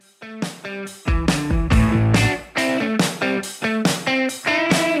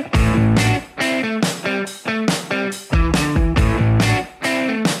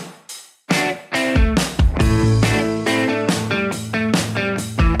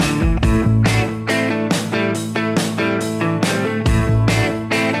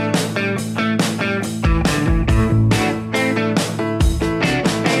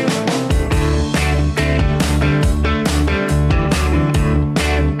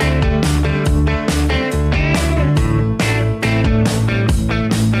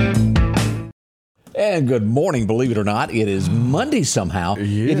And good morning, believe it or not. It is Monday somehow.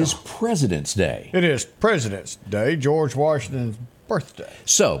 Yeah. It is President's Day. It is President's Day, George Washington's birthday.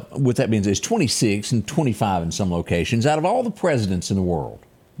 So, with that being said, it's 26 and 25 in some locations. Out of all the presidents in the world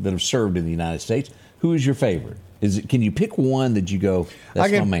that have served in the United States, who is your favorite? Can you pick one that you go,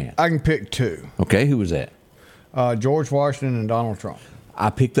 that's my man? I can pick two. Okay, who was that? George Washington and Donald Trump.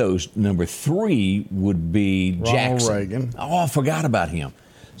 I picked those. Number 3 would be Ronald Jackson. Reagan. Oh, I forgot about him.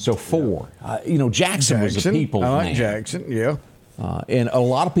 So 4. Jackson was a people's man. I like Jackson, yeah. And a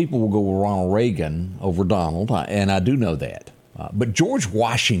lot of people will go with Ronald Reagan over Donald, and I do know that. But George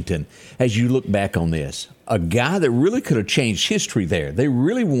Washington, as you look back on this, a guy that really could have changed history there. They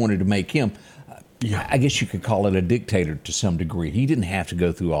really wanted to make him, I guess you could call it a dictator to some degree. He didn't have to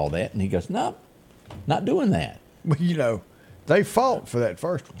go through all that. And he goes, no, not doing that. Well, they fought for that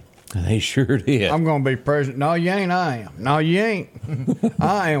first one. They sure did. I'm going to be president. No, you ain't. I am. No, you ain't.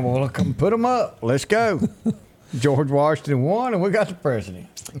 I am. Well, come put them up. Let's go. George Washington won, and we got the president.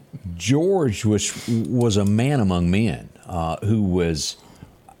 George was a man among men who was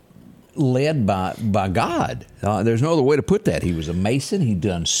led by God. There's no other way to put that. He was a Mason. He'd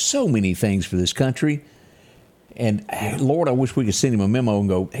done so many things for this country. And, Lord, I wish we could send him a memo and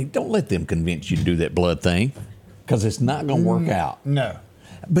go, hey, don't let them convince you to do that blood thing, because it's not going to work out. No.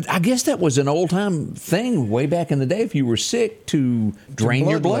 But I guess that was an old-time thing way back in the day. If you were sick, to drain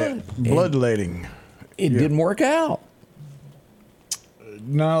your blood. Bloodletting. It didn't work out.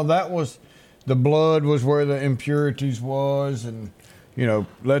 No, the blood was where the impurities was, and,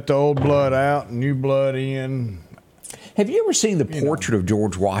 let the old blood out and new blood in. Have you ever seen the portrait of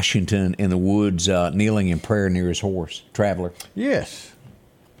George Washington in the woods kneeling in prayer near his horse, Traveler? Yes.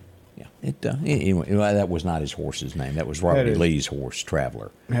 Anyway, that was not his horse's name. That was Robert E. Lee's horse, Traveler.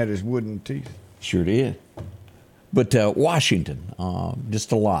 Had his wooden teeth. Sure did. But Washington,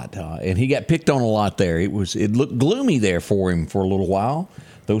 just a lot. And he got picked on a lot there. It looked gloomy there for him for a little while.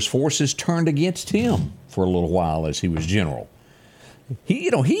 Those forces turned against him for a little while as he was general.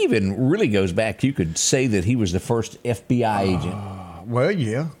 He even really goes back. You could say that he was the first FBI agent. Well,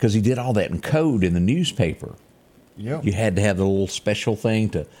 yeah. Because he did all that in code in the newspaper. Yeah. You had to have the little special thing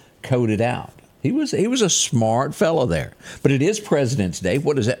to code it out. He was a smart fellow there. But it is President's Day.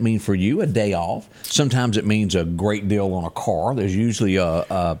 What does that mean for you? A day off. Sometimes it means a great deal on a car. There's usually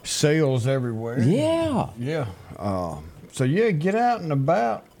a sales everywhere. Yeah. Yeah. Get out and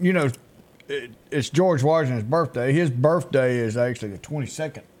about. It's George Washington's birthday. His birthday is actually the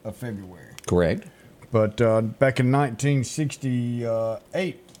 22nd of February. Correct. But back in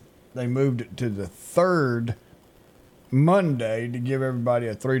 1968, they moved it to the third Monday to give everybody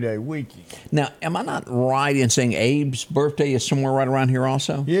a 3-day weekend. Now, am I not right in saying Abe's birthday is somewhere right around here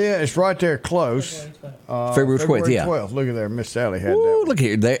also? Yeah, it's right there close. February 12th, yeah. 12th. Look at there. Miss Sally had Ooh, that one. Look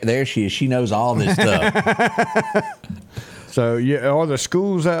here. There she is. She knows all this stuff. So, are the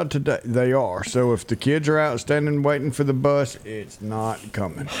schools out today? They are. So, if the kids are out standing waiting for the bus, it's not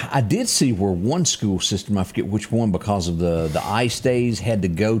coming. I did see where one school system, I forget which one, because of the ice days, had to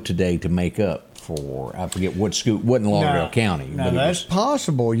go today to make up for, I forget what school, it wasn't Lauderdale County. Now, that's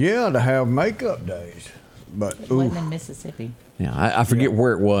possible, to have makeup days. But it wasn't in Mississippi. Yeah, I forget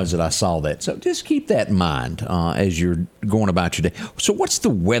where it was that I saw that. So just keep that in mind as you're going about your day. So what's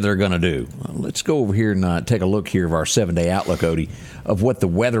the weather going to do? Let's go over here and take a look here of our 7-day outlook, Odie, of what the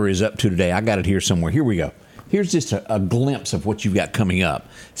weather is up to today. I got it here somewhere. Here we go. Here's just a glimpse of what you've got coming up.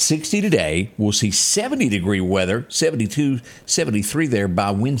 60 today. We'll see 70-degree weather, 72, 73 there by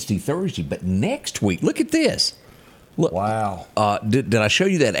Wednesday, Thursday. But next week, look at this. Look. Wow. Did I show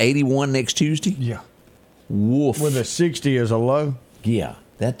you that 81 next Tuesday? Yeah. Woof. With a 60 as a low? Yeah.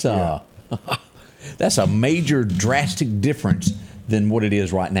 That's a major drastic difference than what it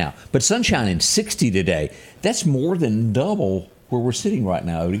is right now. But sunshine in 60 today. That's more than double where we're sitting right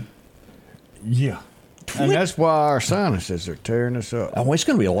now, Odie. Yeah. And that's why our sinuses are tearing us up. Oh, it's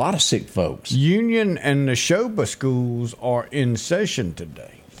going to be a lot of sick folks. Union and the Neshoba schools are in session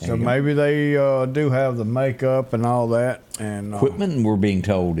today. So maybe they do have the makeup and all that. And Equipment, we're being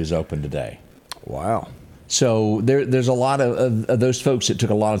told, is open today. Wow. So there's a lot of those folks that took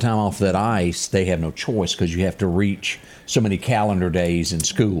a lot of time off that ice. They have no choice because you have to reach so many calendar days in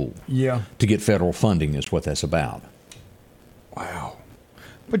school. Yeah. To get federal funding is what that's about. Wow.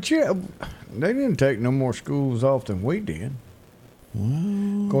 But yeah, they didn't take no more schools off than we did.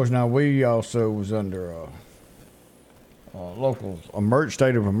 Of course, now we also was under a local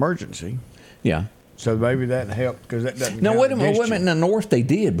state of emergency. Yeah. So maybe that helped because that doesn't. No, count wait a minute. against In the north they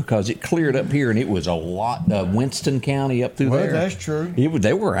did because it cleared up here and it was a lot. Winston County up through Well, there. that's true.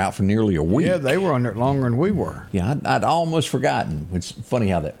 They were out for nearly a week. Yeah, they were under it longer than we were. Yeah, I'd almost forgotten. It's funny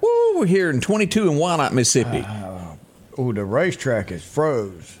how that. Woo, we're here in 22 in Wyandotte, Mississippi. Oh, the racetrack is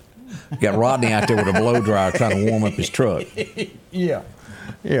froze. Got Rodney out there with a blow dryer trying to warm up his truck. Yeah.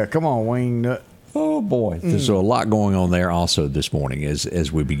 Yeah, come on, Wing Nut. Oh boy, there's a lot going on there also this morning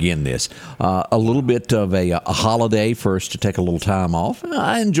as we begin this. A little bit of a holiday for us to take a little time off.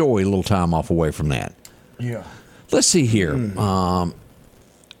 I enjoy a little time off away from that. Yeah. Let's see here. I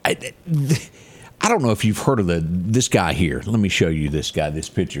don't know if you've heard of this guy here. Let me show you this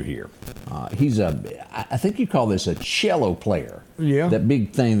picture here. I think you call this a cello player. Yeah. That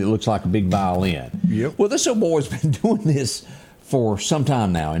big thing that looks like a big violin. Yep. Well, this old boy's been doing this for some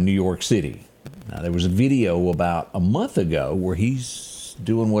time now in New York City. Now, there was a video about a month ago where he's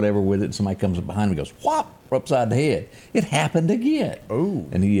doing whatever with it, and somebody comes up behind him and goes, whop, upside the head. It happened again. Oh.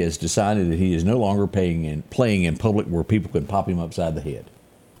 And he has decided that he is no longer playing in public where people can pop him upside the head.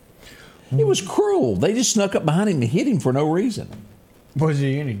 It was cruel. They just snuck up behind him and hit him for no reason. Was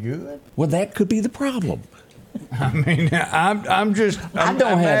he any good? Well, that could be the problem. I mean, I'm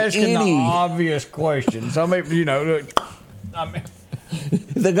asking the obvious questions. I mean, look,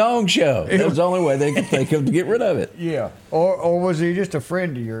 the Gong Show. That was the only way they could think of to get rid of it. Yeah. Or was he just a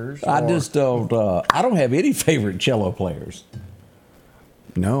friend of yours? I just don't. I don't have any favorite cello players.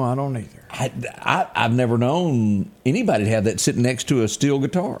 No, I don't either. I've never known anybody to have that sitting next to a steel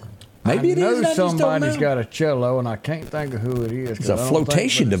guitar. Maybe I it know is. somebody's got a cello, and I can't think of who it is. It's a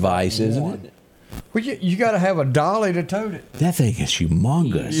flotation device, isn't it? Well, you got to have a dolly to tote it. That thing is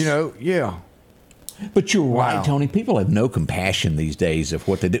humongous. Yeah. But you're right, Wow. Tony. People have no compassion these days of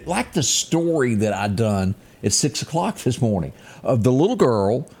what they do. Like the story that I done at 6 o'clock this morning of the little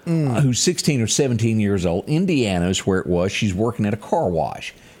girl who's 16 or 17 years old. Indiana is where it was. She's working at a car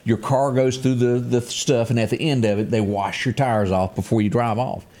wash. Your car goes through the stuff, and at the end of it, they wash your tires off before you drive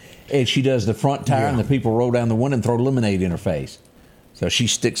off. And she does the front tire, and the people roll down the window and throw lemonade in her face. So she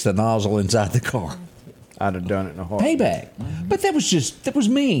sticks the nozzle inside the car. I'd have done it in a heartbeat. Payback. But that was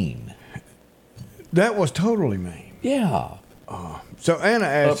mean. That was totally mean. Yeah. So Anna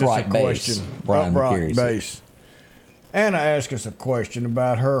asked us a question. Brian Upright bass. Anna asked us a question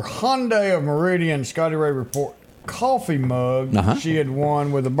about her Hyundai of Meridian Scotty Ray Report coffee mug she had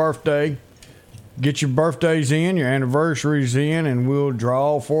won with a birthday. Get your birthdays in, your anniversaries in, and we'll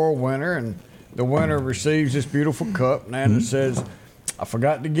draw for a winner. And the winner receives this beautiful cup. And Anna says, I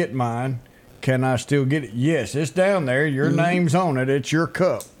forgot to get mine. Can I still get it? Yes, it's down there. Your name's on it. It's your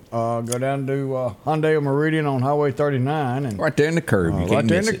cup. Go down to Hyundai of Meridian on Highway 39. And right there in the curb. You can't right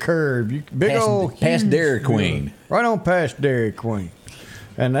there in miss the it. curb. Past huge Dairy Queen. Right on past Dairy Queen.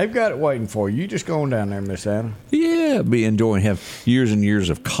 And they've got it waiting for you. You just go on down there, Miss Anna. Yeah, be enjoying, have years and years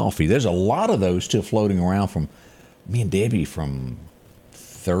of coffee. There's a lot of those still floating around from me and Debbie from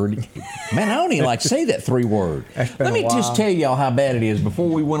 30. Man, I don't even like to say that 3 word. Let me just tell y'all how bad it is before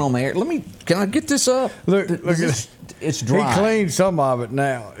we went on the air. Can I get this up? Look at this. It's dry. He cleaned some of it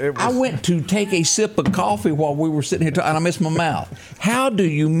now. I went to take a sip of coffee while we were sitting here talking, and I missed my mouth. How do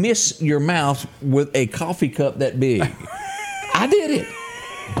you miss your mouth with a coffee cup that big? I did it.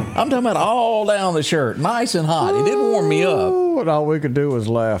 I'm talking about all down the shirt, nice and hot. It didn't warm me up. And all we could do was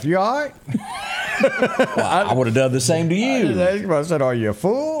laugh. You all right? Well, I would have done the same to you. I said, are you a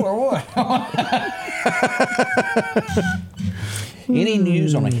fool or what? Any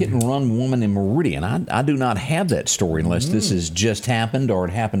news on a hit-and-run woman in Meridian? I do not have that story unless this has just happened or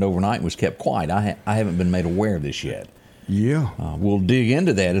it happened overnight and was kept quiet. I haven't been made aware of this yet. Yeah. We'll dig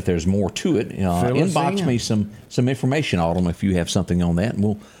into that if there's more to it. Inbox me some information, Autumn, if you have something on that, and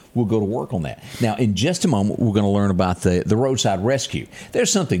we'll go to work on that. Now, in just a moment, we're going to learn about the roadside rescue. There's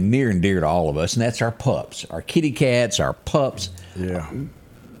something near and dear to all of us, and that's our pups, our kitty cats, our pups. Yeah.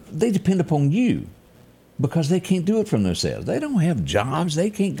 They depend upon you because they can't do it from themselves. They don't have jobs.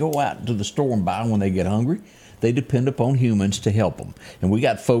 They can't go out to the store and buy when they get hungry. They depend upon humans to help them. And we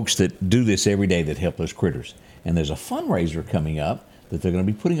got folks that do this every day that help those critters. And there's a fundraiser coming up that they're going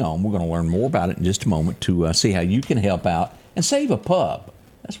to be putting on. We're going to learn more about it in just a moment to see how you can help out and save a pup.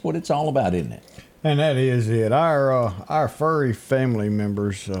 That's what it's all about, isn't it? And that is it. Our furry family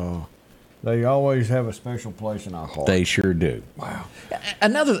members They always have a special place in our heart. They sure do. Wow.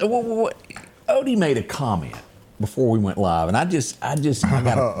 Another, Odie made a comment before we went live, and I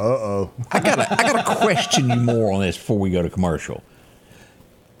gotta question you more on this before we go to commercial.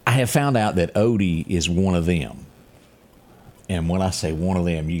 I have found out that Odie is one of them. And when I say one of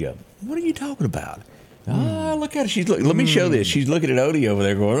them, you go, what are you talking about? Oh, look at her. Let me show this. She's looking at Odie over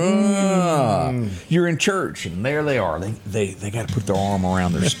there going, you're in church, and there they are. They got to put their arm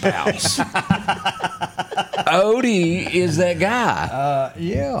around their spouse. Odie is that guy.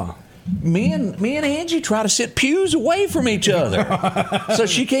 Yeah. Me and Angie try to sit pews away from each other so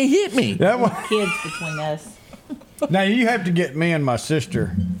she can't hit me. Kids between us. Now, you have to get me and my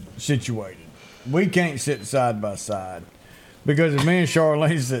sister situated. We can't sit side by side. Because if me and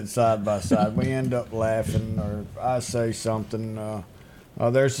Charlene sit side by side, we end up laughing, or I say something.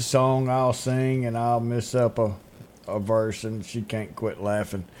 There's a song I'll sing, and I'll miss up a verse, and she can't quit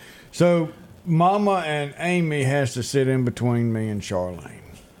laughing. So Mama and Amy has to sit in between me and Charlene.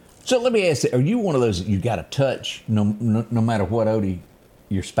 So let me ask you, are you one of those that you got to touch no matter what, Odie,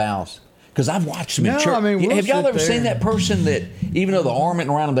 your spouse? Because I've watched them in church. I mean, have y'all ever seen that person that even though the arm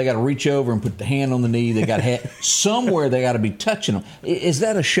isn't around them, they got to reach over and put the hand on the knee? They got somewhere they got to be touching them. Is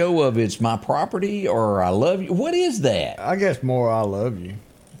that a show of it's my property or I love you? What is that? I guess more I love you.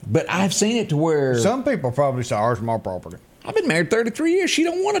 But I've seen it to where some people probably say, "Ours, my property." I've been married 33 years. She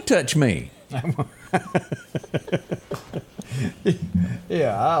don't want to touch me.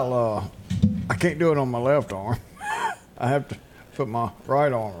 Yeah, I can't do it on my left arm. I have to put my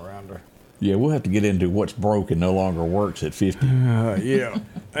right arm around her. Yeah, we'll have to get into what's broken no longer works at 50. Yeah,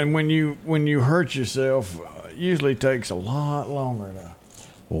 and when you hurt yourself, it usually takes a lot longer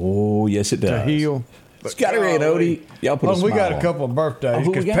Oh, yes, it does. to heal. But Scotty Ray Odie, y'all put a smile we got on. a couple of birthdays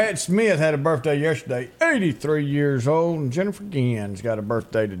because Pat Smith had a birthday yesterday, 83 years old, and Jennifer Ginn's got a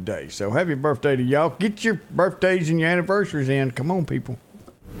birthday today. So happy birthday to y'all. Get your birthdays and your anniversaries in. Come on, people.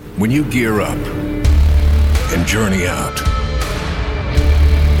 When you gear up and journey out,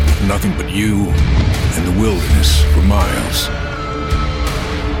 nothing but you and the wilderness for miles.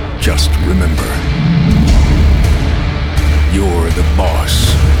 Just remember, you're the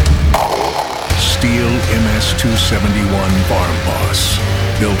boss. Steel MS-271 Farm Boss,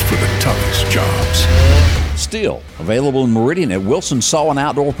 built for the toughest jobs. Still available in Meridian at Wilson Saw and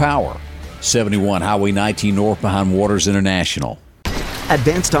Outdoor Power, 71 Highway 19 North behind Waters International.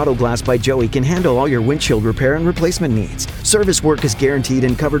 Advanced Auto Glass by Joey can handle all your windshield repair and replacement needs. Service work is guaranteed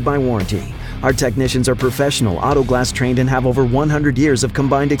and covered by warranty. Our technicians are professional, auto glass trained, and have over 100 years of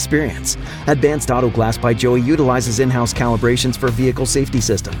combined experience. Advanced Auto Glass by Joey utilizes in-house calibrations for vehicle safety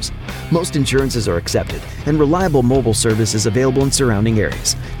systems. Most insurances are accepted, and reliable mobile service is available in surrounding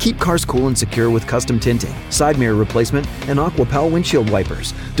areas. Keep cars cool and secure with custom tinting, side mirror replacement, and AquaPal windshield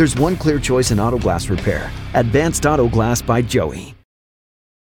wipers. There's one clear choice in auto glass repair. Advanced Auto Glass by Joey.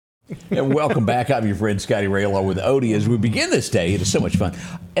 And welcome back. I'm your friend Scotty Ray along with Odie as we begin this day. It is so much fun.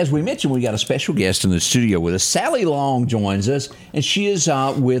 As we mentioned, we got a special guest in the studio with us. Sally Long joins us, and she is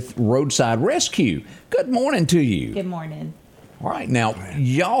with Roadside Rescue. Good morning to you. Good morning. All right. Now,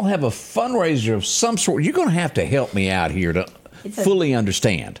 y'all have a fundraiser of some sort. You're going to have to help me out here to fully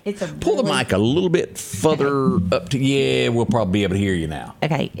understand. Pull the mic a little bit further up to, we'll probably be able to hear you now.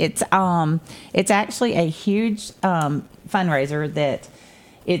 Okay. It's actually a huge fundraiser that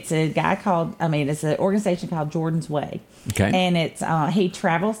it's a guy called, it's an organization called Jordan's Way. Okay. And it's he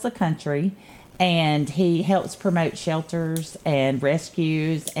travels the country and he helps promote shelters and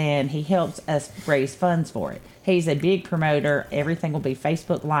rescues, and he helps us raise funds for it. He's a big promoter. Everything will be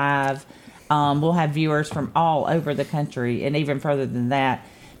Facebook Live. We'll have viewers from all over the country and even further than that.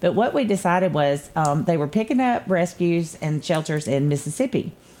 But what we decided was they were picking up rescues and shelters in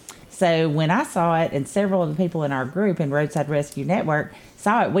Mississippi. So when I saw it, and several of the people in our group in Roadside Rescue Network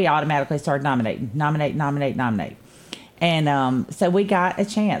saw it, we automatically started nominate. And so we got a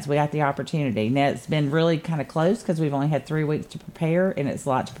chance. We got the opportunity. Now, it's been really kind of close because we've only had 3 weeks to prepare, and it's a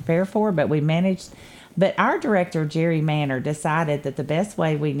lot to prepare for, but we managed. But our director, Jerry Manor, decided that the best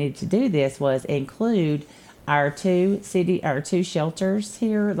way we needed to do this was include our two shelters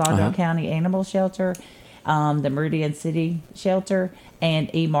here, Lauderdale County Animal Shelter, the Meridian City Shelter, and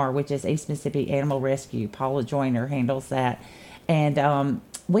EMAR, which is East Mississippi Animal Rescue. Paula Joyner handles that. And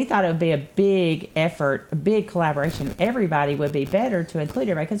we thought it would be a big effort, a big collaboration. Everybody would be better to include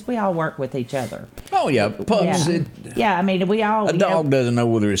everybody because we all work with each other. Oh, yeah. Pugs. We all... A dog doesn't know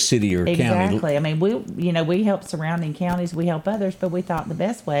whether it's city or county. Exactly. We help surrounding counties. We help others, but we thought the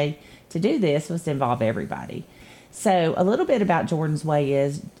best way to do this was to involve everybody. So a little bit about Jordan's Way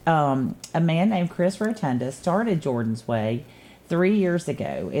is a man named Chris Rotunda started Jordan's Way 3 years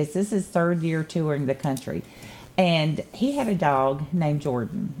ago. This is his third year touring the country. And he had a dog named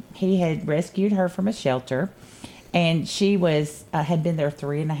Jordan. He had rescued her from a shelter, and she was had been there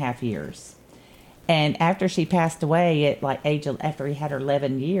 3.5 years. And after she passed away at after he had her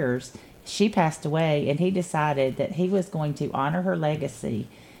 11 years, she passed away, and he decided that he was going to honor her legacy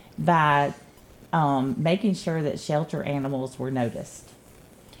by making sure that shelter animals were noticed.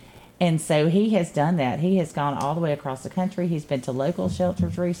 And so he has done that. He has gone all the way across the country. He's been to local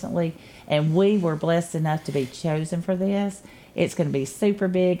shelters recently, and we were blessed enough to be chosen for this. It's going to be super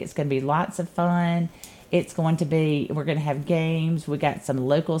big. It's going to be lots of fun. We're going to have games. We got some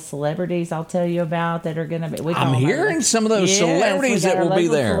local celebrities I'll tell you about that are going to be. I'm hearing some of those celebrities that will be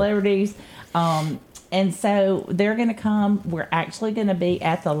there. Celebrities. And so they're going to come. We're actually going to be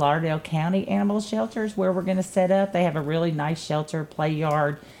at the Lauderdale County Animal Shelters where we're going to set up. They have a really nice shelter, play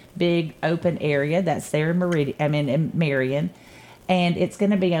yard, big open area that's there in Marion. And it's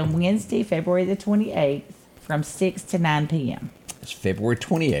going to be on Wednesday, February the 28th from 6 to 9 p.m. It's February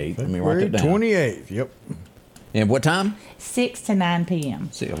 28th. Let me write that down. February 28th, yep. And what time? 6 to 9 p.m.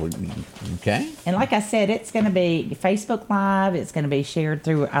 Okay. And like I said, it's going to be Facebook Live. It's going to be shared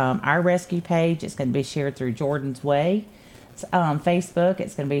through our rescue page. It's going to be shared through Jordan's Way Facebook.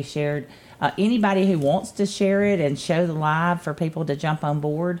 It's going to be shared. Anybody who wants to share it and show the live for people to jump on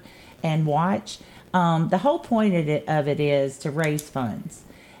board and watch. The whole point of it is to raise funds.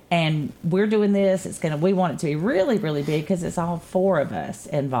 And we're doing this. We want it to be really, really big because it's all 4 of us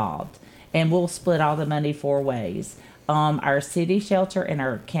involved. And we'll split all the money 4 ways. Our city shelter and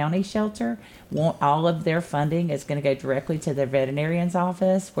our county shelter, all of their funding is going to go directly to their veterinarian's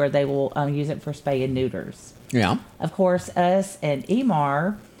office where they will use it for spay and neuters. Yeah. Of course, us and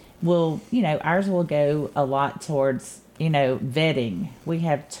EMAR ours will go a lot towards, vetting. We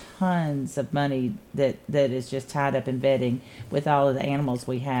have tons of money that is just tied up in vetting with all of the animals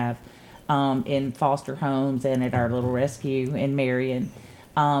we have in foster homes and at our little rescue in Marion.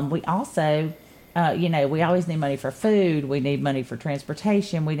 We also, we always need money for food. We need money for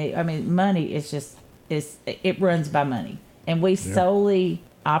transportation. Money is it runs by money. And we solely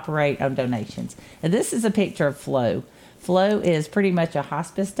operate on donations. Now, this is a picture of Flo. Flo is pretty much a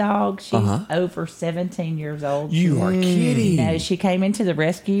hospice dog. She's over 17 years old. You are kidding. No, she came into the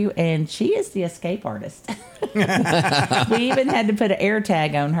rescue, and she is the escape artist. We even had to put an air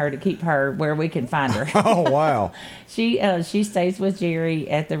tag on her to keep her where we can find her. Oh, wow. She stays with Jerry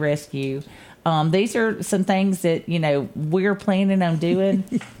at the rescue. These are some things that, we're planning on doing.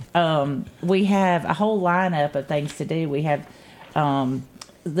 We have a whole lineup of things to do. We have...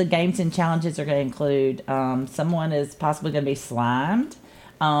 the games and challenges are going to include someone is possibly going to be slimed.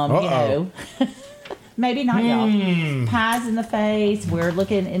 Maybe not y'all. Pies in the face. We're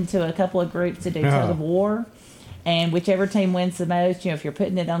looking into a couple of groups to do tug of war. And whichever team wins the most, if you're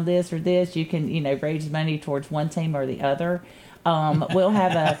putting it on this or this, you can, raise money towards one team or the other.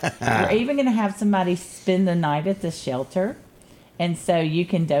 We're even going to have somebody spend the night at the shelter. And so you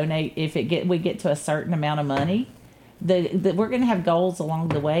can donate if we get to a certain amount of money. We're going to have goals along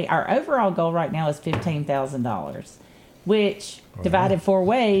the way. Our overall goal right now is $15,000, which divided 4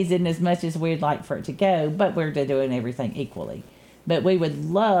 ways isn't as much as we'd like for it to go, but we're doing everything equally. But we would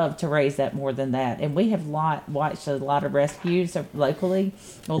love to raise that more than that. And we have watched a lot of rescues locally.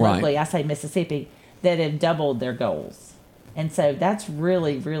 Well, locally, I say Mississippi, that have doubled their goals. And so that's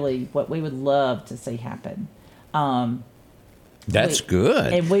really, really what we would love to see happen. That's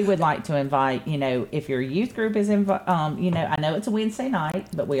good. And we would like to invite, if your youth group is involved, I know it's a Wednesday night,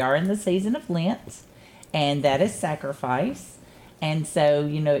 but we are in the season of Lent, and that is sacrifice. And so,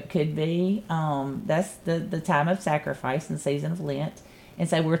 it could be, that's the time of sacrifice in the season of Lent. And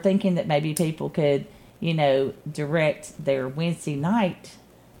so we're thinking that maybe people could, direct their Wednesday night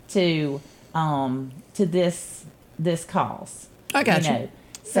to this cause. I got you.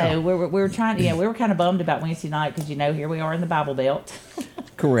 So we were trying to, we were kind of bummed about Wednesday night because, here we are in the Bible Belt.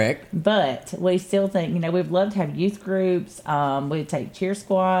 Correct. But we still think, we'd love to have youth groups. We'd take cheer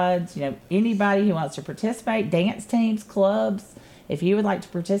squads, anybody who wants to participate, dance teams, clubs. If you would like to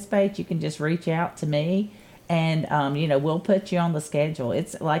participate, you can just reach out to me and, we'll put you on the schedule.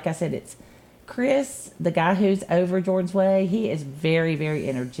 It's like I said, it's Chris, the guy who's over Jordan's Way. He is very, very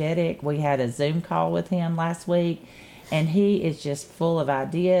energetic. We had a Zoom call with him last week. And he is just full of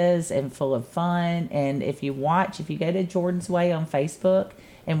ideas and full of fun. And if you go to Jordan's Way on Facebook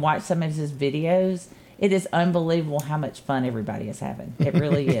and watch some of his videos, it is unbelievable how much fun everybody is having. It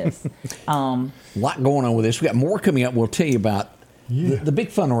really is. A lot going on with this. We got more coming up. We'll tell you about the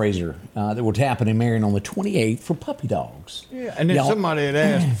big fundraiser that will happen in Marion on the 28th for puppy dogs. Yeah, and then somebody had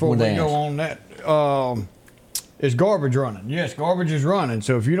asked before we go on that, Is garbage running? Yes, garbage is running.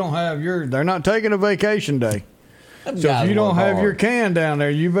 So if you don't have they're not taking a vacation day. So if you don't have your can down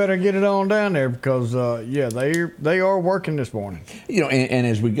there, you better get it on down there because, they are working this morning. And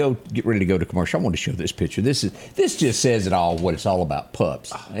as we get ready to go to commercial, I want to show this picture. This just says it all, what it's all about,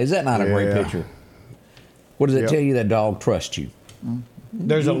 pups. Is that not a great picture? What does it tell you? That dog trusts you.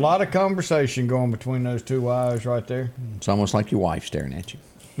 There's a lot of conversation going between those two eyes right there. It's almost like your wife staring at you.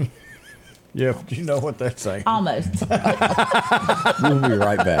 Yeah, you know what that's saying. Almost. We'll be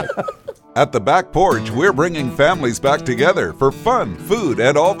right back. At the Back Porch, we're bringing families back together for fun, food,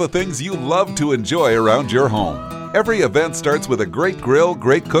 and all the things you love to enjoy around your home. Every event starts with a great grill,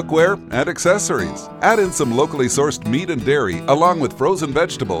 great cookware, and accessories. Add in some locally sourced meat and dairy, along with frozen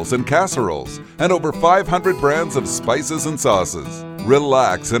vegetables and casseroles, and over 500 brands of spices and sauces.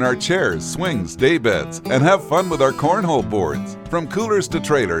 Relax in our chairs, swings, day beds, and have fun with our cornhole boards. From coolers to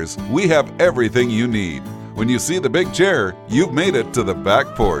trailers, we have everything you need. When you see the big chair, you've made it to the Back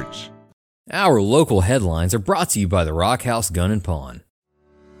Porch. Our local headlines are brought to you by the Rock House Gun and Pawn.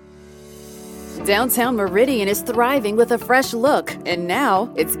 Downtown Meridian is thriving with a fresh look, and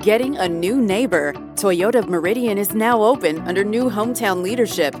now it's getting a new neighbor. Toyota of Meridian is now open under new hometown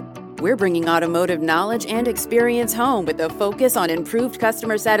leadership. We're bringing automotive knowledge and experience home with a focus on improved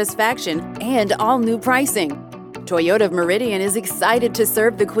customer satisfaction and all new pricing. Toyota of Meridian is excited to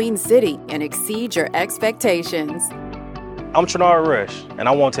serve the Queen City and exceed your expectations. I'm Trinard Rush, and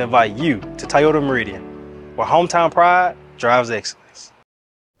I want to invite you to Toyota Meridian, where hometown pride drives excellence.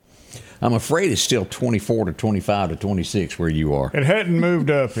 I'm afraid it's still 24 to 25 to 26 where you are. It hadn't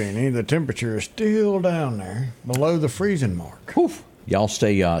moved up any. The temperature is still down there below the freezing mark. Oof. Y'all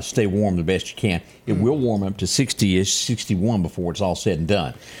stay warm the best you can. It will warm up to 60-ish, 61 before it's all said and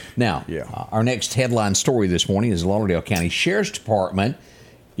done. Now, our next headline story this morning is the Lauderdale County Sheriff's Department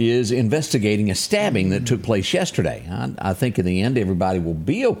is investigating a stabbing that took place yesterday. I think in the end everybody will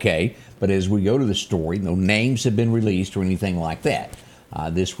be okay, but as we go to the story, no names have been released or anything like that.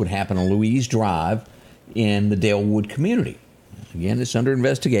 This would happen on Louise Drive in the Dalewood community. Again, it's under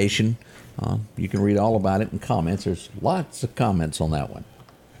investigation. You can read all about it in comments. There's lots of comments on that one.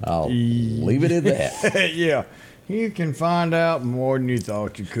 I'll leave it at that. Yeah, you can find out more than you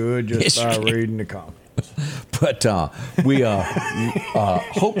thought you could just by reading the comments. But we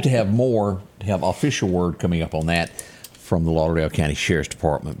hope to have official word coming up on that from the Lauderdale County Sheriff's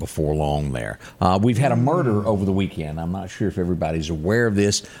Department before long there. We've had a murder over the weekend. I'm not sure if everybody's aware of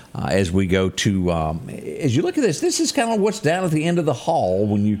this. As we go to, as you look at this is kind of what's down at the end of the hall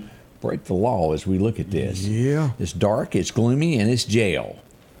when you break the law as we look at this. Yeah. It's dark, it's gloomy, and it's jail.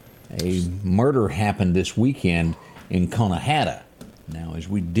 A murder happened this weekend in Conahatta. Now, as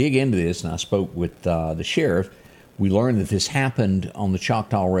we dig into this, and I spoke with the sheriff, we learned that this happened on the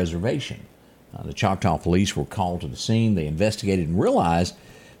Choctaw Reservation. The Choctaw police were called to the scene. They investigated and realized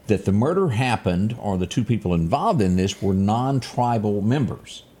that the murder happened, or the two people involved in this were non-tribal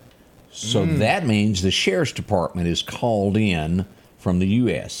members. So that means the Sheriff's Department is called in from the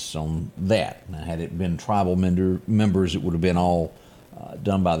U.S. on that. Now, had it been tribal members, it would have been all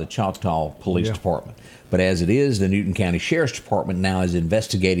done by the Choctaw Police Department. But as it is, the Newton County Sheriff's Department now is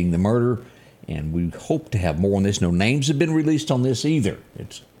investigating the murder, and we hope to have more on this. No names have been released on this either.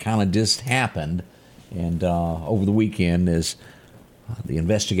 It's kind of just happened, and over the weekend as the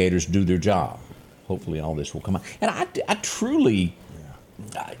investigators do their job. Hopefully all this will come out. And I truly,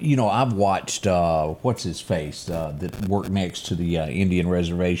 I've watched, what's his face, that worked next to the Indian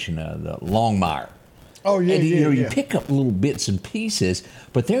reservation, the Longmire. Oh, yeah, and, you pick up little bits and pieces,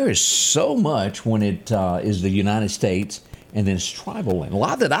 but there is so much when it is the United States and then it's tribal land. A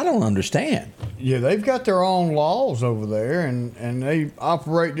lot that I don't understand. Yeah, they've got their own laws over there, and they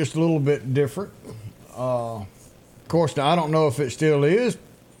operate just a little bit different. Of course, now, I don't know if it still is,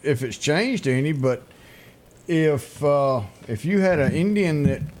 if it's changed any, but if you had an Indian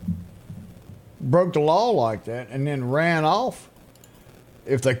that broke the law like that and then ran off,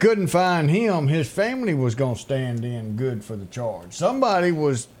 if they couldn't find him, his family was going to stand in good for the charge. Somebody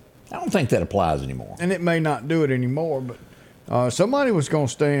was... I don't think that applies anymore. And it may not do it anymore, but somebody was going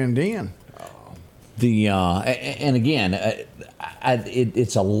to stand in. And again,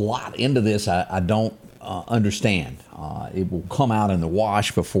 it's a lot into this I don't understand. It will come out in the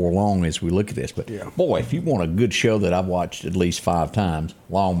wash before long as we look at this. But boy, if you want a good show that I've watched at least 5 times,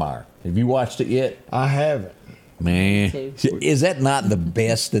 Longmire. Have you watched it yet? I haven't. Man, is that not the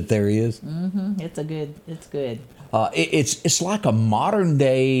best that there is? Mm-hmm. It's good. It's like a modern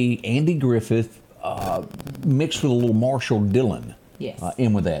day Andy Griffith mixed with a little Marshall Dillon. Yes.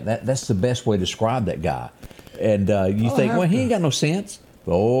 In with that. That's the best way to describe that guy. And you think, well, he ain't got no sense.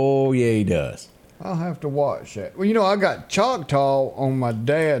 Oh, yeah, he does. I'll have to watch that. Well, you know, I got Choctaw on my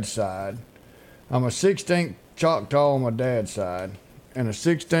dad's side. I'm a 16th Choctaw on my dad's side and a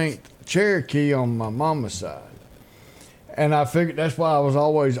 16th Cherokee on my mama's side. And I figured that's why I was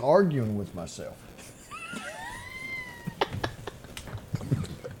always arguing with myself.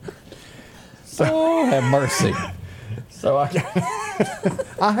 Oh, have mercy. So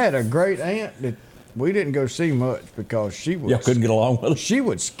I had a great aunt that we didn't go see much because she was. Y'all couldn't get along with her? She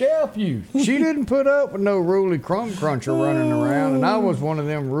would scalp you. She didn't put up with no Ruly Crumb Cruncher running around, and I was one of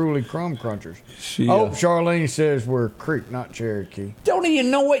them Ruly Crumb Crunchers. Charlene says we're Creek, not Cherokee. Don't even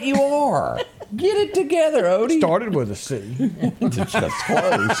know what you are. Get it together, Odie. Started with a C. That's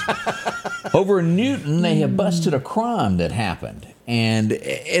close. Over in Newton, they have busted a crime that happened. And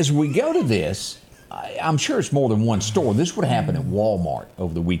as we go to this, I'm sure it's more than one store. This would happen at Walmart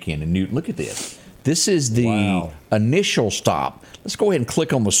over the weekend in Newton. Look at this. This is the initial stop. Let's go ahead and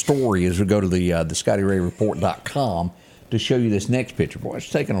click on the story as we go to the ScottyRayReport.com to show you this next picture. Boy, it's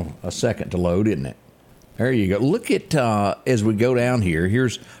taking a second to load, isn't it? There you go. Look at, as we go down here,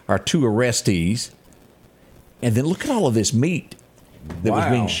 here's our 2 arrestees. And then look at all of this meat that was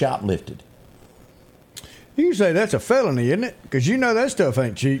being shoplifted. You can say that's a felony, isn't it? Because you know that stuff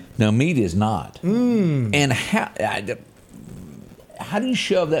ain't cheap. No, meat is not. And how do you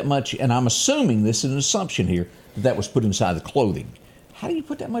shove that much? And I'm assuming this is an assumption here that was put inside the clothing. How do you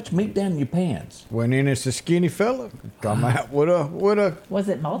put that much meat down in your pants? Went in as a skinny fella, come out with a Was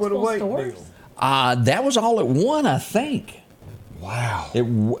it multiple stores? Deal. That was all at one, I think. Wow.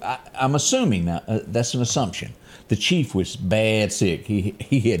 I'm assuming now. That's an assumption. The chief was bad sick.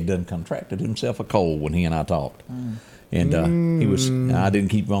 He had done contracted himself a cold when he and I talked, and he was. I didn't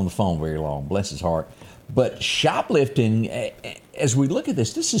keep him on the phone very long. Bless his heart. But shoplifting, as we look at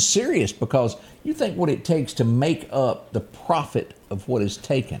this is serious because you think what it takes to make up the profit of what is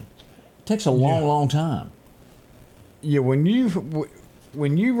taken. It takes a long, long time. Yeah, when you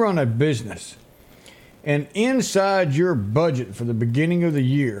run a business, and inside your budget for the beginning of the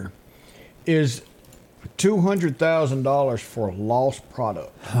year is $200,000 for lost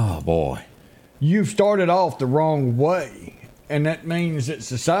product. Oh boy! You've started off the wrong way. And that means that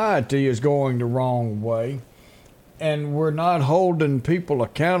society is going the wrong way. And we're not holding people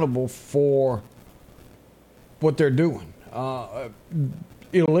accountable for what they're doing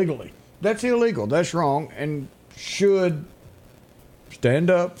illegally. That's illegal. That's wrong. And should stand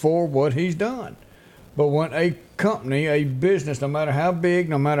up for what he's done. But when a company, a business, no matter how big,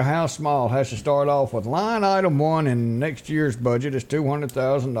 no matter how small, has to start off with line item 1 in next year's budget is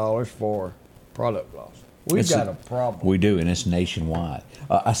 $200,000 for product loss. We've got a problem. We do, and it's nationwide.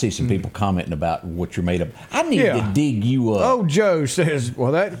 I see some people commenting about what you're made of. I need to dig you up. Oh, Joe says,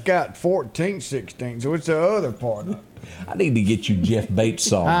 well, that got 14, 16, so it's the other part of it. I need to get you Jeff Bates'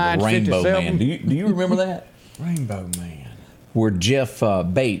 song, The Rainbow Man. Do you remember that? Rainbow Man. Where Jeff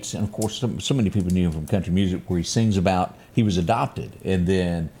Bates, and of course so many people knew him from country music, where he sings about he was adopted, and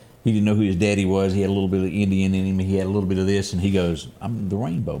then he didn't know who his daddy was. He had a little bit of Indian in him. He had a little bit of this, and he goes, I'm the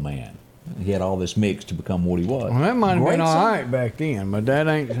Rainbow Man. He had all this mix to become what he was. Well, that might have been all right back then, but that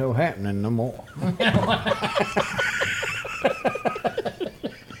ain't so happening no more.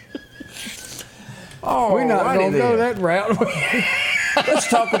 We're not going to go that route. Let's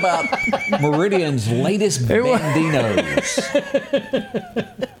talk about Meridian's latest bandinos.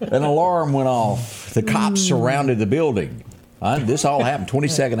 An alarm went off. The cops surrounded the building. This all happened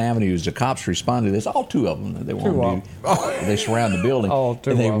 22nd Avenue. As the cops responded to this, all 2 of them, they surround the building,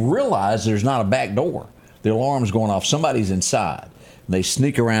 and they realize there's not a back door. The alarm's going off. Somebody's inside. And they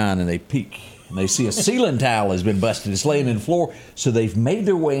sneak around and they peek, and they see a ceiling tile has been busted. It's laying in the floor. So they've made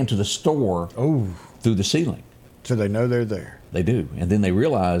their way into the store through the ceiling. So they know they're there. They do. And then they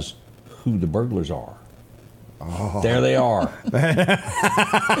realize who the burglars are. Oh. There they are.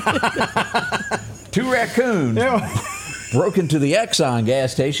 2 raccoons. Broke into the Exxon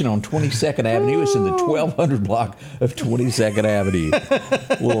gas station on 22nd Avenue. It's in the 1200 block of 22nd Avenue.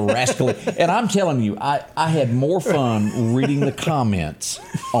 Little rascally. And I'm telling you, I had more fun reading the comments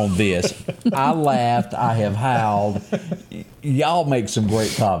on this. I laughed. I have howled. Y'all make some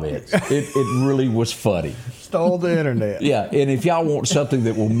great comments. It really was funny. Stole the internet. Yeah, and if y'all want something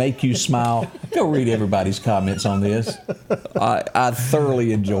that will make you smile, go read everybody's comments on this. I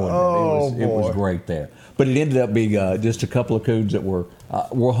thoroughly enjoyed it. It was great there. But it ended up being just a couple of coons that were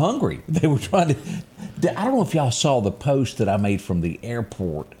hungry. They were trying to. I don't know if y'all saw the post that I made from the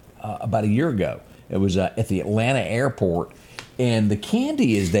airport about a year ago. It was at the Atlanta airport, and the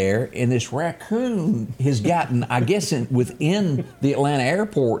candy is there, and this raccoon has gotten, I guess, within the Atlanta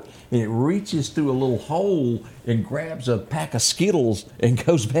airport, and it reaches through a little hole and grabs a pack of Skittles and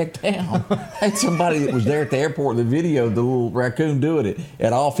goes back down. I had somebody that was there at the airport, the video, the little raccoon doing it,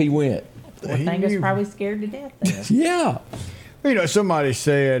 and off he went. Poor thing is probably scared to death there. Yeah. You know, somebody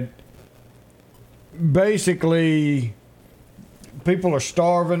said, basically, people are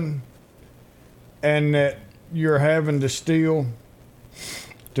starving and that you're having to steal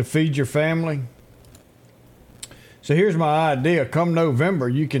to feed your family. So here's my idea. Come November,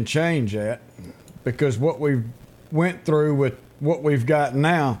 you can change that, because what we've went through with what we've got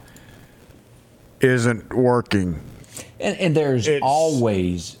now isn't working. And there's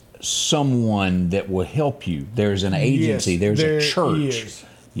always someone that will help you. There's an agency. Yes, there's a church.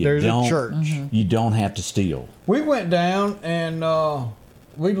 There's a church. You don't have to steal. We went down and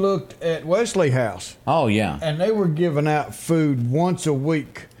we looked at Wesley House. Oh, yeah. And they were giving out food once a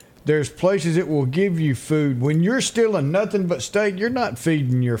week. There's places that will give you food. When you're stealing nothing but steak, you're not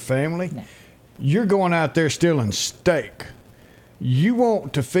feeding your family. No. You're going out there stealing steak. You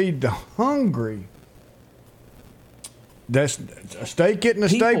want to feed the hungry. That's a steak isn't a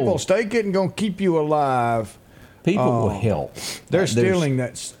staple. Steak isn't going to keep you alive. People will help. They're stealing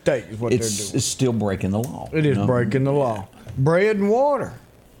that steak is what they're doing. It's still breaking the law. It is breaking the law. Bread and water.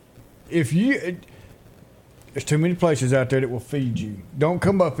 There's too many places out there that will feed you. Don't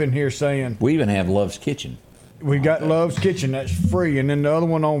come up in here saying... We even have Love's Kitchen. We got Love's Kitchen. That's free. And then the other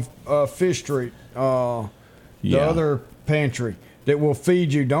one on Fish Street, the other pantry that will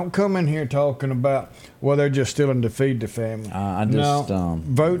feed you. Don't come in here talking about, well, they're just stealing to feed the family.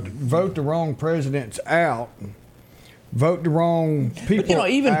 Vote the wrong presidents out. Vote the wrong people. But,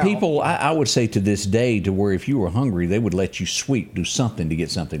 even people, I would say to this day, to where if you were hungry, they would let you sweep, do something to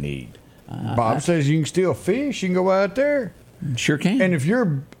get something to eat. Bob says you can steal fish. You can go out there. Sure can. And if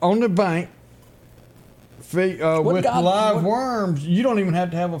you're on the bank with live worms, you don't even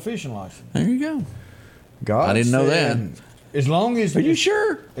have to have a fishing license. There you go. God, I didn't know that. As long as Are you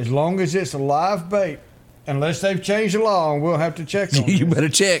sure? As long as it's a live bait, unless they've changed the law, and we'll have to check on You better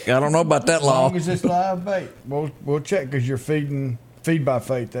check. I don't know about that law. As long as it's live bait, we'll check, because you're feed by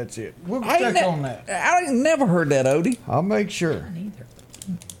faith. That's it. We'll check on that. I never heard that, Odie. I'll make sure.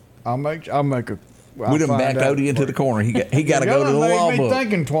 I'll make a. We done backed Odie into the corner. He got to go to the law book. Made me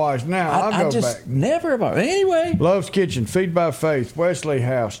thinking twice now. I'll go just back. Never about anyway. Love's Kitchen, Feed by Faith, Wesley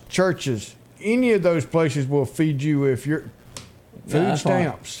House, churches. Any of those places will feed you if you're food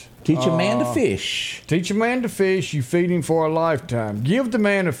stamps. Right. Teach a man to fish. Teach a man to fish. You feed him for a lifetime. Give the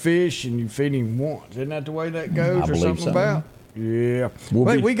man a fish and you feed him once. Isn't that the way that goes, or something about? Yeah.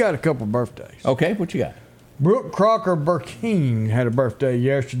 We got a couple birthdays. Okay, what you got? Brooke Crocker Burkeen had a birthday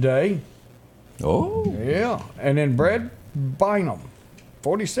yesterday. Oh. Yeah. And then Brad Bynum,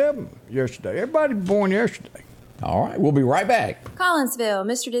 47 yesterday. Everybody born yesterday. All right, we'll be right back. Collinsville,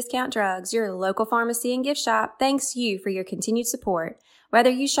 Mr. Discount Drugs, your local pharmacy and gift shop, thanks you for your continued support.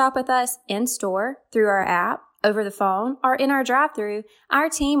 Whether you shop with us in-store, through our app, over the phone, or in our drive-thru, our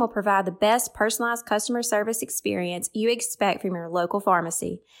team will provide the best personalized customer service experience you expect from your local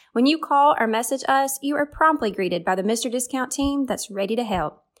pharmacy. When you call or message us, you are promptly greeted by the Mr. Discount team that's ready to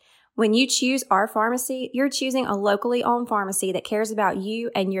help. When you choose our pharmacy, you're choosing a locally owned pharmacy that cares about you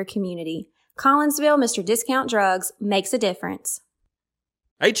and your community. Collinsville, Mr. Discount Drugs, makes a difference.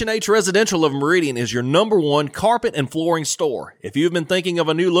 H&H Residential of Meridian is your #1 carpet and flooring store. If you've been thinking of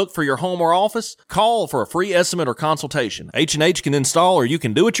a new look for your home or office, call for a free estimate or consultation. H&H can install, or you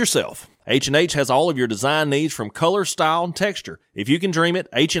can do it yourself. H&H has all of your design needs from color, style, and texture. If you can dream it,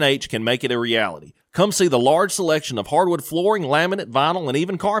 H&H can make it a reality. Come see the large selection of hardwood flooring, laminate, vinyl, and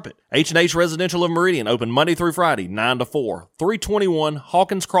even carpet. H&H Residential of Meridian, open Monday through Friday, 9 to 4, 321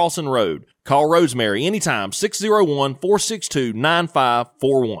 Hawkins Crossing Road. Call Rosemary anytime,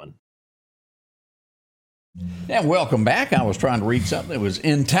 601-462-9541. And welcome back. I was trying to read something that was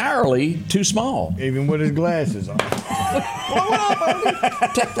entirely too small. Even with his glasses on. Tap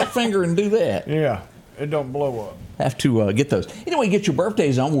that finger and do that. Yeah, it don't blow up. Have to get those. Anyway, get your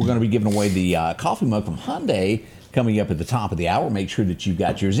birthdays on. We're going to be giving away the coffee mug from Hyundai coming up at the top of the hour. Make sure that you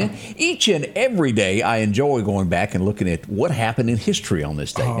got yours in. Each and every day, I enjoy going back and looking at what happened in history on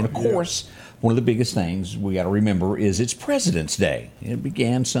this day. And, of course, one of the biggest things we got to remember is it's President's Day. It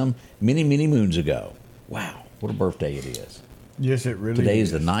began some many, many moons ago. Wow, what a birthday it is. Yes, it really Today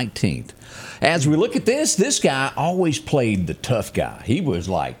is the 19th. As we look at this guy always played the tough guy. He was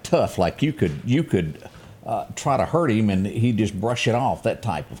like tough, like you could try to hurt him and he'd just brush it off, that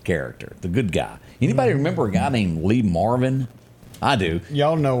type of character, the good guy. Anybody remember a guy named Lee Marvin? I do.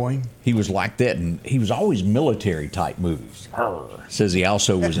 Y'all know him. He was like that, and he was always military-type movies. Says he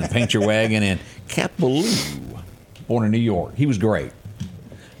also was in Paint Your Wagon and Capaloo, born in New York. He was great.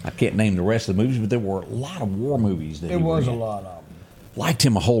 I can't name the rest of the movies, but there were a lot of war movies that There he was a in. lot of them. Liked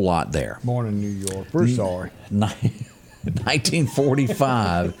him a whole lot there. Born in New York. We're sorry.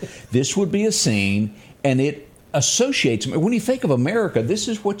 1945, this would be a scene, and it associates, when you think of America, this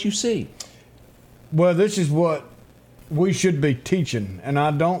is what you see. Well, this is what we should be teaching, and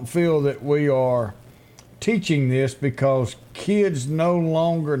I don't feel that we are teaching this because kids no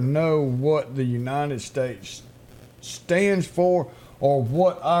longer know what the United States stands for or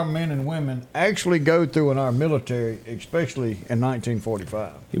what our men and women actually go through in our military, especially in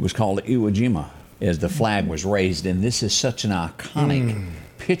 1945. It was called Iwo Jima as the flag was raised, and this is such an iconic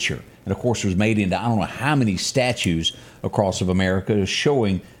picture. And, of course, it was made into I don't know how many statues across of America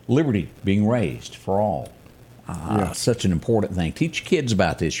showing liberty being raised for all. Such an important thing. Teach your kids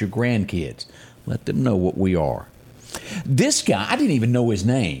about this, your grandkids. Let them know what we are. This guy, I didn't even know his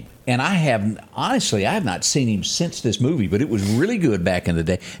name. And I have not seen him since this movie, but it was really good back in the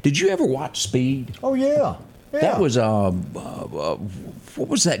day. Did you ever watch Speed? Oh, yeah. That was, what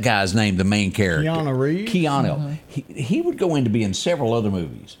was that guy's name, the main character? Keanu Reeves. Keanu. He would go in to be in several other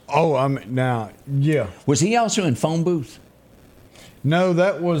movies. Oh, yeah. Was he also in Phone Booth? No,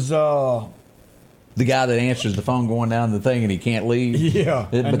 that was... the guy that answers the phone going down the thing and he can't leave? Yeah.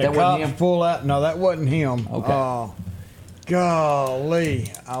 But and that the wasn't cops him? pull out. No, that wasn't him. Okay.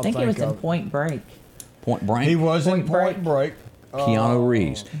 Golly. I think he was in Point Break. Point Break? He was in Point Break. Keanu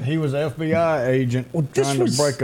Reeves. He was an FBI agent trying to break